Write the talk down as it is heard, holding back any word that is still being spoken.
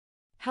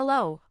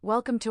Hello,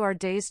 welcome to our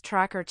Days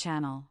Tracker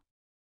channel.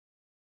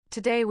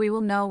 Today we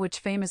will know which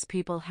famous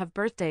people have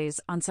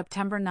birthdays on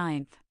September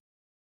 9th.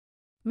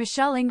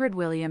 Michelle Ingrid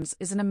Williams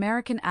is an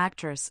American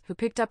actress who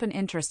picked up an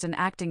interest in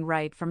acting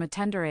right from a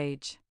tender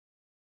age.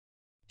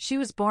 She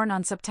was born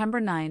on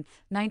September 9,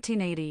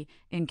 1980,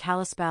 in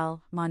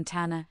Kalispell,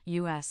 Montana,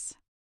 U.S.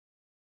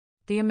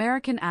 The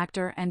American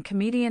actor and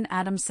comedian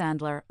Adam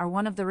Sandler are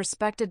one of the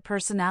respected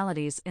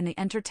personalities in the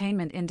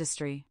entertainment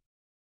industry.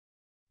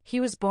 He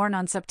was born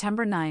on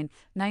September 9,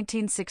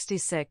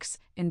 1966,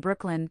 in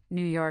Brooklyn,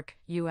 New York,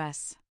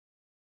 U.S.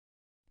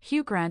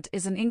 Hugh Grant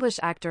is an English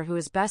actor who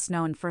is best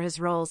known for his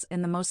roles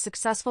in the most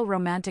successful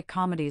romantic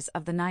comedies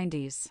of the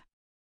 90s.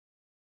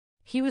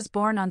 He was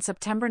born on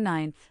September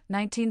 9,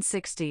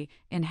 1960,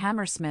 in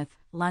Hammersmith,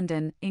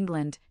 London,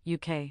 England,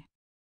 UK.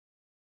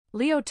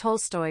 Leo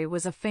Tolstoy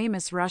was a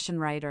famous Russian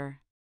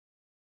writer.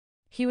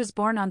 He was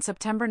born on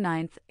September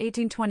 9,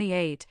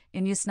 1828,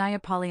 in Yasnaya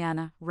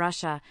Polyana,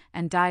 Russia,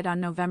 and died on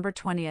November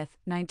 20,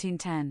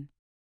 1910.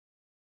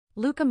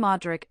 Luka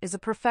Modrić is a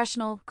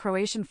professional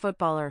Croatian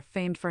footballer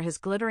famed for his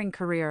glittering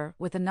career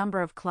with a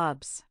number of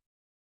clubs.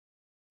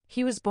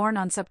 He was born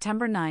on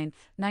September 9,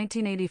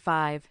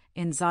 1985,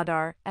 in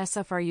Zadar,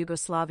 SFR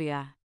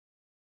Yugoslavia.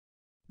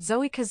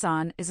 Zoe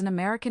Kazan is an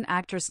American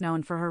actress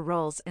known for her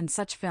roles in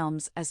such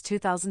films as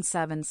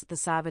 2007's The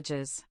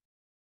Savages.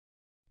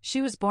 She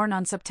was born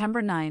on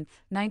September 9,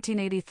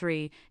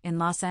 1983, in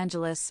Los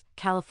Angeles,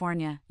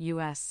 California,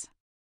 U.S.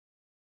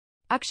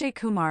 Akshay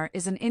Kumar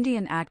is an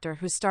Indian actor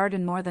who starred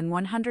in more than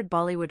 100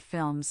 Bollywood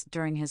films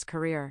during his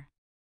career.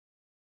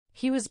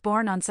 He was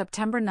born on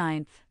September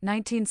 9,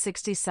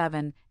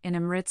 1967, in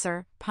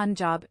Amritsar,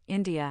 Punjab,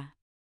 India.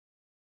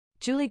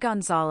 Julie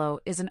Gonzalo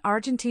is an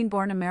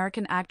Argentine-born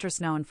American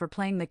actress known for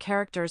playing the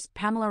characters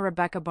Pamela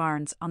Rebecca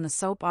Barnes on the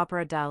soap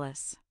opera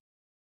Dallas.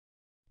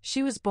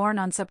 She was born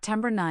on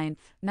September 9,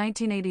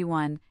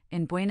 1981,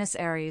 in Buenos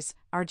Aires,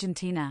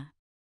 Argentina.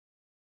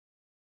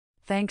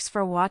 Thanks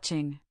for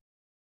watching.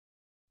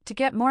 To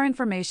get more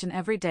information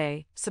every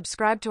day,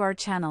 subscribe to our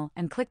channel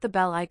and click the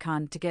bell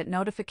icon to get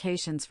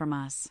notifications from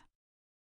us.